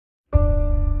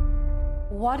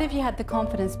What if you had the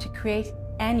confidence to create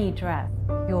any dress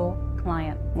your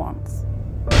client wants?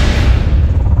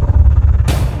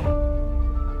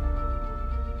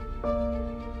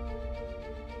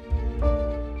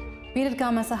 Beaded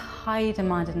garments are highly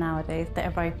demanded nowadays. They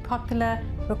are very popular,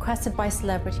 requested by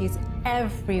celebrities.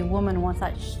 Every woman wants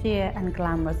that sheer and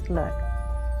glamorous look.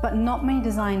 But not many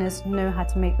designers know how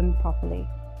to make them properly.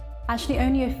 Actually,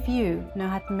 only a few know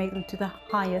how to make them to the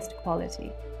highest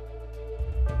quality.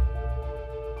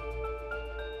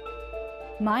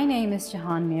 My name is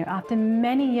Jehan Mir. After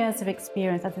many years of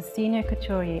experience as a senior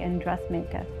couturier and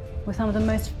dressmaker with some of the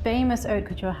most famous haute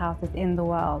couture houses in the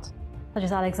world, such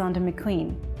as Alexander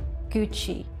McQueen,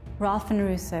 Gucci, Ralph &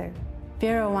 Russo,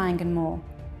 Vera Wang and more,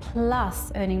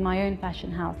 plus owning my own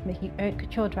fashion house making haute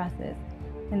couture dresses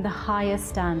in the highest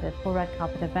standard for red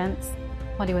carpet events,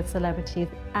 Hollywood celebrities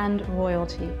and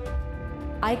royalty,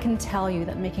 I can tell you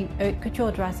that making haute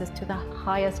couture dresses to the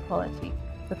highest quality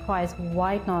requires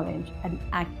wide knowledge and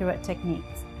accurate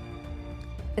techniques.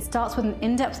 It starts with an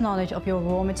in-depth knowledge of your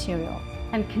raw material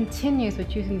and continues with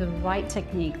choosing the right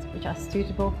techniques which are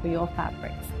suitable for your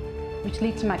fabrics, which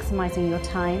lead to maximizing your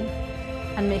time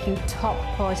and making top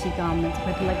quality garments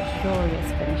with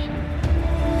luxurious finishing.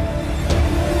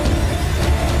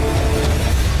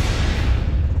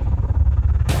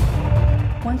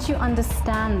 Once you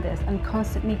understand this and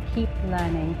constantly keep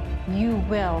learning, you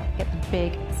will get the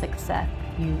big success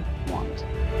you want.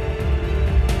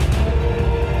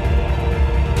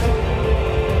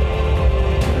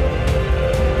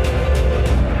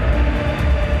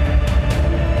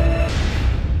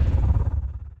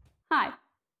 Hi,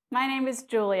 my name is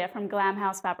Julia from Glam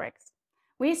House Fabrics.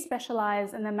 We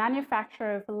specialize in the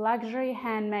manufacture of luxury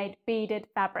handmade beaded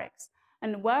fabrics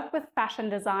and work with fashion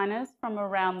designers from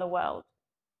around the world.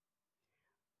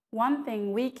 One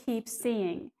thing we keep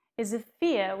seeing is a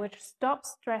fear which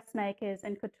stops dressmakers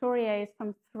and couturiers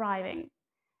from thriving.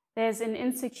 There's an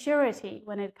insecurity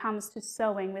when it comes to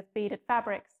sewing with beaded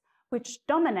fabrics, which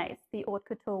dominates the haute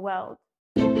couture world.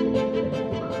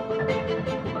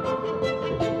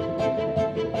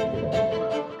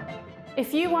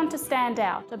 If you want to stand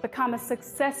out and become a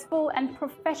successful and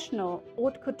professional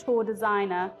haute couture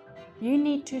designer, you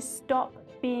need to stop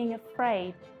being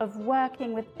afraid of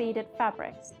working with beaded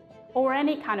fabrics, or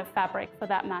any kind of fabric for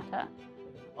that matter.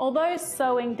 Although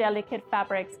sewing delicate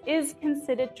fabrics is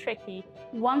considered tricky,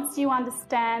 once you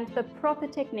understand the proper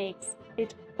techniques,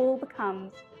 it all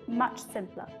becomes much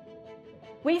simpler.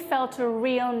 We felt a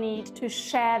real need to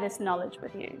share this knowledge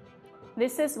with you.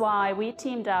 This is why we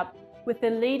teamed up with the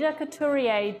leader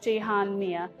couturier Jehan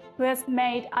Mir, who has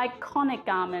made iconic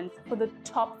garments for the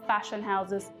top fashion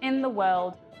houses in the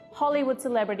world, Hollywood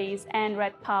celebrities and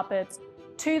red carpets,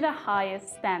 to the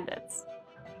highest standards.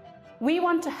 We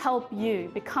want to help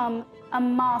you become a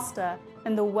master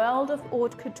in the world of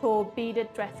haute couture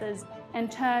beaded dresses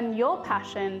and turn your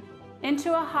passion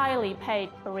into a highly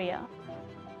paid career.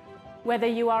 Whether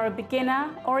you are a beginner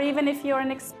or even if you're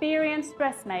an experienced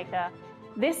dressmaker,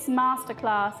 this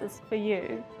masterclass is for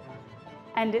you,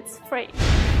 and it's free.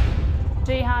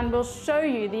 Jehan will show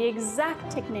you the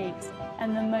exact techniques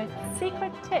and the most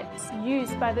secret tips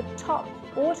used by the top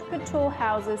haute couture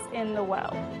houses in the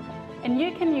world. And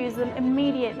you can use them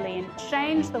immediately and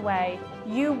change the way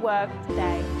you work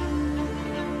today.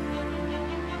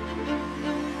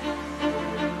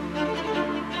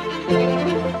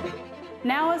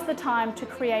 Now is the time to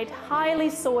create highly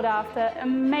sought after,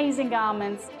 amazing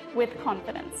garments with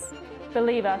confidence.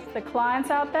 Believe us, the clients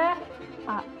out there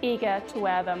are eager to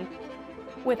wear them.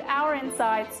 With our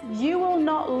insights, you will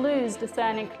not lose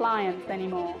discerning clients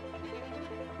anymore.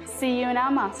 See you in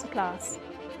our masterclass.